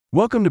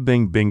Welcome to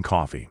Bing Bing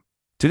Coffee.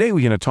 Today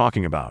we're going to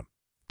talking about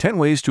 10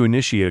 ways to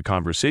initiate a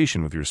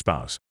conversation with your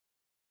spouse.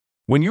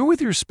 When you're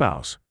with your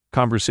spouse,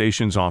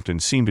 conversations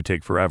often seem to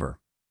take forever.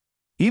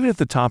 Even if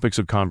the topics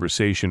of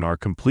conversation are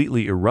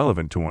completely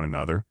irrelevant to one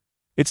another,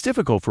 it's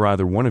difficult for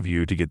either one of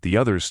you to get the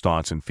other's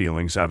thoughts and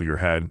feelings out of your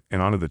head and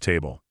onto the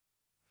table.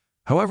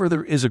 However,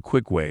 there is a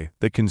quick way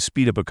that can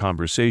speed up a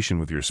conversation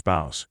with your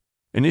spouse: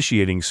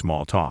 initiating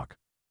small talk.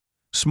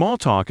 Small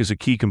talk is a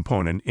key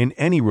component in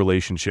any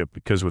relationship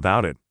because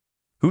without it,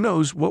 who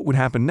knows what would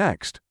happen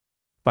next?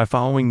 By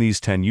following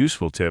these 10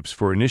 useful tips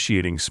for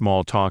initiating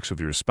small talks with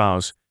your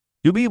spouse,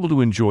 you'll be able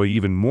to enjoy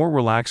even more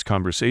relaxed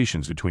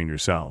conversations between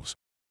yourselves.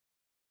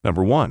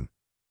 Number 1.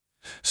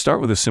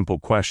 Start with a simple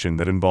question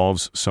that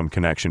involves some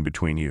connection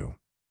between you.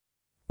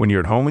 When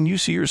you're at home and you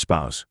see your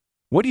spouse,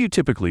 what do you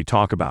typically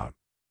talk about?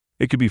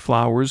 It could be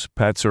flowers,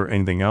 pets, or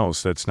anything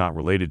else that's not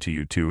related to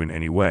you two in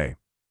any way.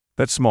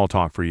 That's small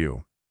talk for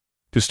you.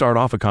 To start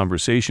off a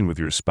conversation with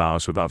your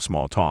spouse without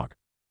small talk,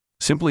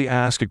 simply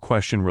ask a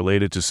question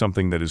related to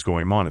something that is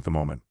going on at the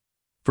moment.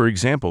 For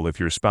example, if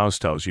your spouse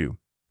tells you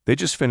they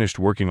just finished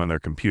working on their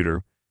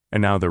computer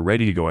and now they're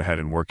ready to go ahead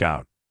and work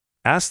out,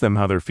 ask them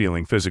how they're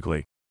feeling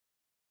physically.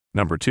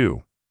 Number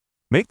 2.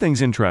 Make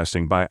things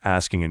interesting by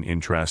asking an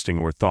interesting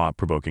or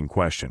thought-provoking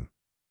question.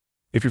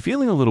 If you're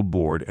feeling a little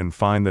bored and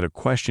find that a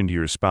question to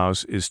your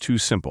spouse is too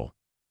simple,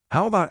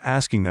 how about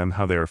asking them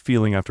how they are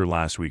feeling after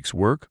last week's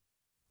work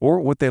or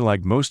what they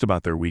liked most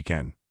about their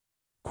weekend?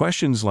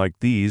 Questions like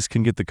these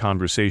can get the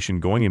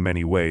conversation going in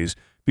many ways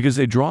because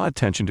they draw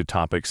attention to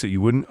topics that you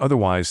wouldn't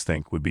otherwise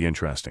think would be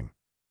interesting.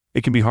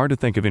 It can be hard to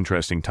think of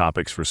interesting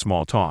topics for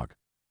small talk,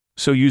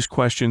 so use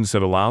questions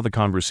that allow the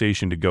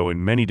conversation to go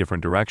in many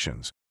different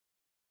directions.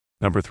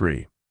 Number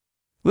 3.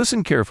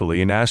 Listen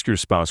carefully and ask your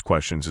spouse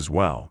questions as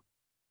well.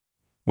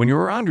 When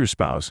you're around your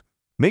spouse,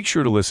 make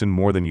sure to listen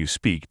more than you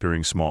speak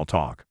during small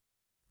talk.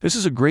 This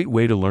is a great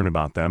way to learn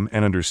about them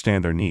and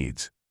understand their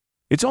needs.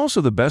 It's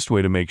also the best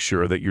way to make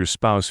sure that your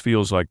spouse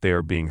feels like they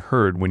are being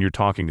heard when you're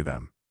talking to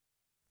them.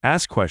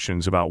 Ask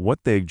questions about what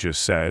they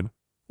just said,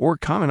 or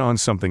comment on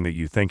something that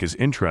you think is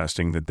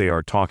interesting that they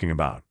are talking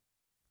about.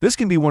 This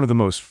can be one of the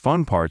most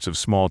fun parts of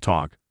small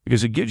talk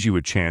because it gives you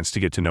a chance to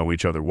get to know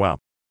each other well.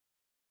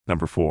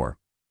 Number 4.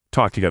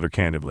 Talk together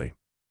candidly.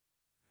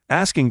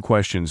 Asking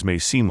questions may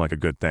seem like a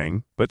good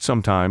thing, but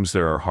sometimes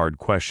there are hard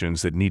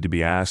questions that need to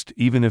be asked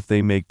even if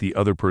they make the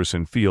other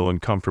person feel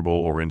uncomfortable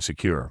or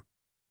insecure.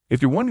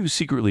 If you're one who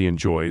secretly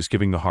enjoys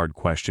giving the hard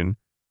question,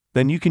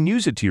 then you can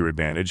use it to your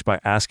advantage by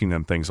asking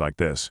them things like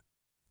this.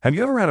 Have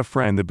you ever had a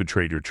friend that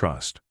betrayed your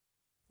trust?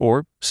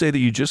 Or say that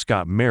you just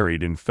got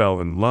married and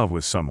fell in love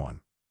with someone.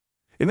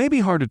 It may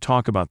be hard to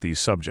talk about these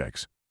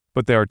subjects,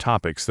 but they are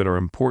topics that are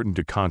important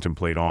to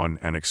contemplate on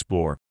and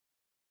explore.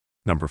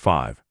 Number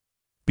 5.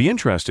 Be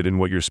interested in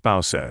what your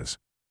spouse says.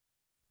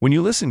 When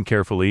you listen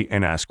carefully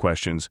and ask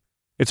questions,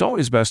 it's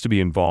always best to be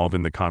involved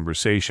in the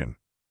conversation.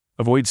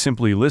 Avoid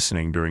simply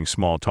listening during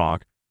small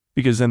talk,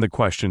 because then the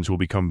questions will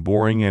become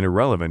boring and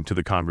irrelevant to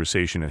the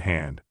conversation at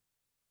hand.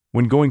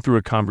 When going through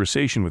a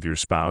conversation with your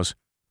spouse,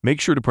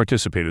 make sure to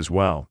participate as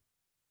well.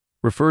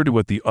 Refer to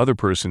what the other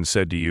person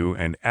said to you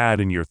and add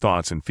in your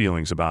thoughts and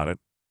feelings about it.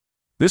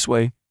 This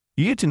way,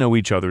 you get to know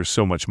each other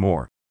so much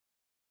more.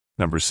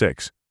 Number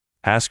 6.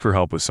 Ask for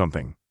help with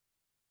something.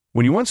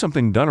 When you want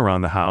something done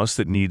around the house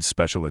that needs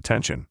special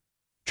attention,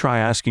 try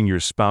asking your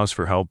spouse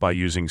for help by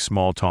using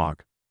small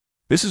talk.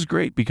 This is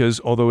great because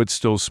although it's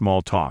still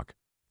small talk,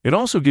 it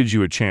also gives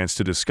you a chance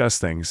to discuss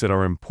things that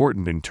are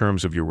important in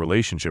terms of your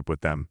relationship with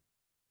them.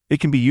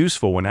 It can be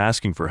useful when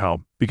asking for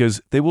help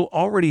because they will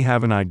already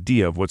have an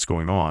idea of what's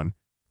going on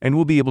and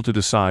will be able to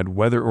decide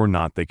whether or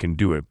not they can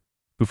do it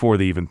before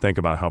they even think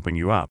about helping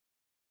you out.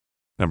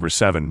 Number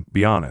 7.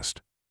 Be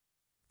honest.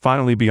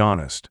 Finally, be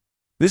honest.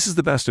 This is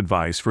the best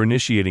advice for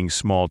initiating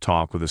small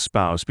talk with a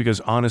spouse because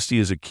honesty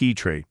is a key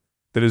trait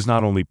that is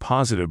not only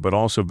positive but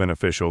also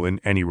beneficial in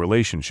any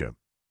relationship.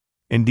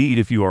 Indeed,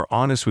 if you are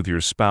honest with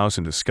your spouse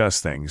and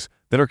discuss things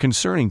that are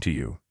concerning to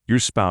you, your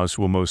spouse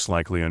will most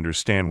likely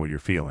understand what you're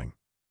feeling.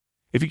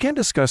 If you can't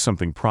discuss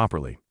something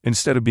properly,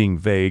 instead of being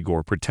vague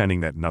or pretending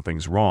that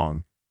nothing's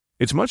wrong,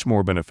 it's much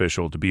more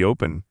beneficial to be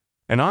open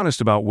and honest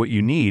about what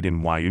you need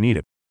and why you need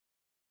it.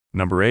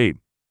 Number 8.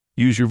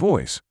 Use your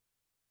voice.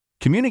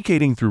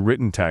 Communicating through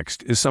written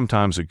text is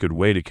sometimes a good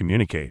way to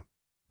communicate,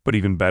 but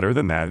even better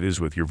than that is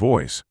with your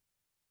voice.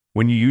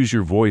 When you use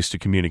your voice to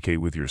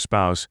communicate with your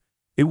spouse,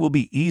 it will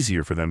be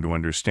easier for them to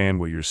understand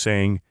what you're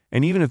saying,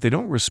 and even if they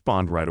don't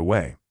respond right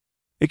away.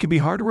 It can be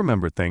hard to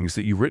remember things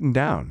that you've written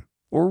down,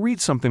 or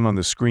read something on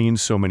the screen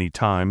so many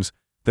times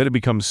that it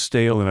becomes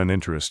stale and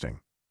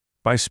uninteresting.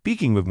 By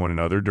speaking with one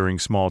another during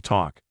small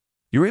talk,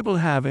 you're able to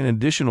have an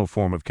additional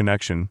form of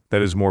connection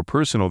that is more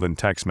personal than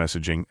text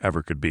messaging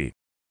ever could be.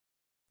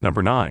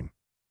 Number 9.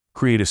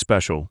 Create a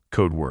special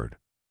code word.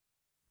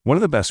 One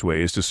of the best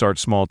ways to start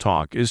small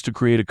talk is to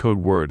create a code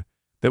word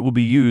that will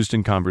be used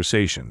in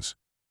conversations.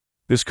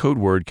 This code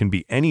word can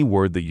be any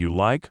word that you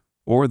like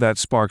or that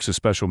sparks a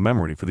special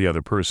memory for the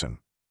other person.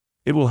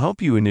 It will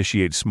help you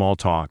initiate small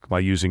talk by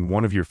using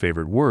one of your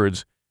favorite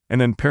words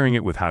and then pairing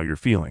it with how you're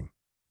feeling.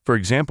 For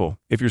example,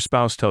 if your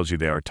spouse tells you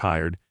they are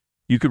tired,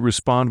 you could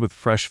respond with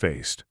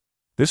fresh-faced.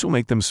 This will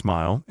make them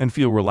smile and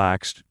feel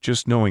relaxed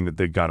just knowing that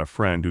they've got a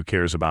friend who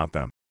cares about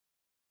them.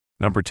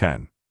 Number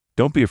 10.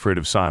 Don't be afraid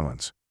of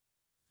silence.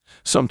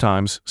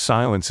 Sometimes,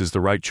 silence is the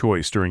right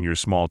choice during your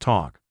small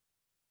talk.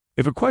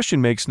 If a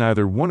question makes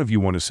neither one of you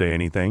want to say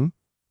anything,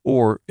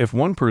 or if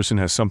one person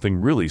has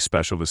something really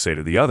special to say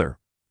to the other,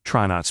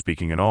 try not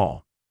speaking at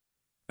all.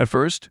 At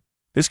first,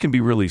 this can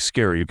be really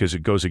scary because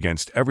it goes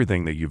against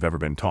everything that you've ever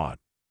been taught.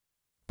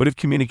 But if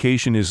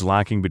communication is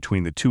lacking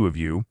between the two of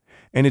you,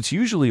 and it's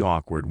usually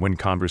awkward when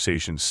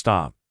conversations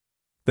stop,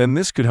 then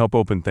this could help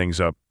open things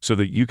up so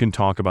that you can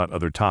talk about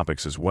other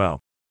topics as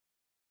well.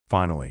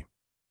 Finally,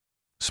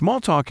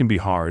 small talk can be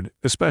hard,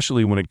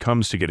 especially when it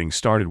comes to getting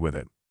started with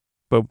it.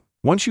 But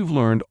once you've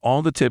learned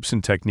all the tips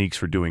and techniques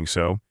for doing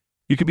so,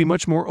 you can be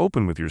much more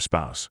open with your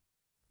spouse.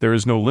 There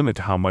is no limit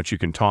to how much you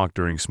can talk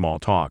during small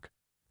talk,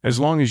 as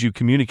long as you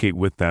communicate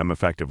with them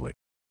effectively.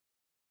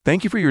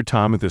 Thank you for your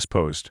time with this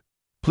post.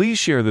 Please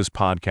share this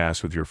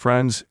podcast with your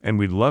friends, and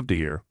we'd love to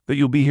hear that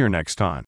you'll be here next time.